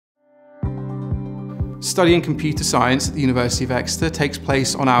Studying computer science at the University of Exeter takes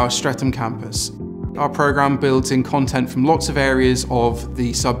place on our Streatham campus. Our programme builds in content from lots of areas of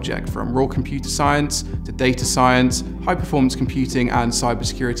the subject, from raw computer science to data science, high-performance computing and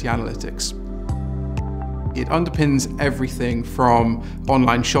cybersecurity analytics. It underpins everything from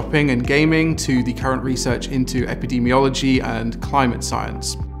online shopping and gaming to the current research into epidemiology and climate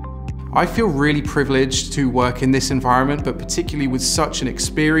science. I feel really privileged to work in this environment, but particularly with such an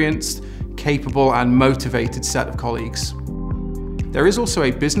experienced, capable and motivated set of colleagues. There is also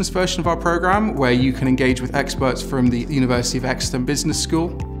a business version of our programme where you can engage with experts from the University of Exeter Business School.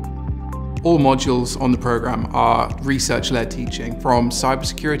 All modules on the programme are research-led teaching, from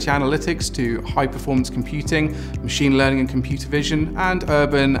cybersecurity analytics to high-performance computing, machine learning and computer vision, and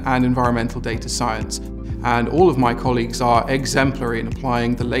urban and environmental data science. And all of my colleagues are exemplary in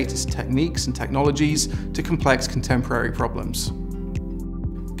applying the latest techniques and technologies to complex contemporary problems.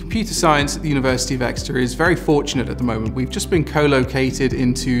 Computer science at the University of Exeter is very fortunate at the moment. We've just been co-located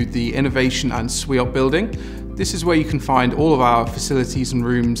into the Innovation and SWIOP building. This is where you can find all of our facilities and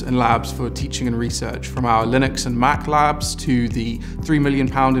rooms and labs for teaching and research, from our Linux and Mac labs to the £3 million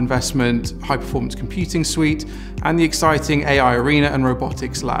investment high-performance computing suite and the exciting AI arena and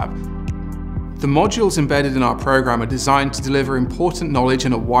robotics lab. The modules embedded in our programme are designed to deliver important knowledge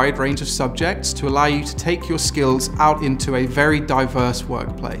in a wide range of subjects to allow you to take your skills out into a very diverse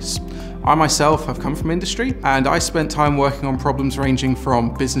workplace. I myself have come from industry, and I spent time working on problems ranging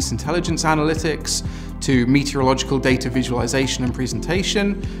from business intelligence analytics to meteorological data visualization and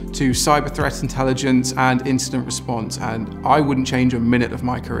presentation to cyber threat intelligence and incident response, and I wouldn't change a minute of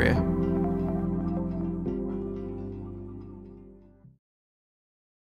my career.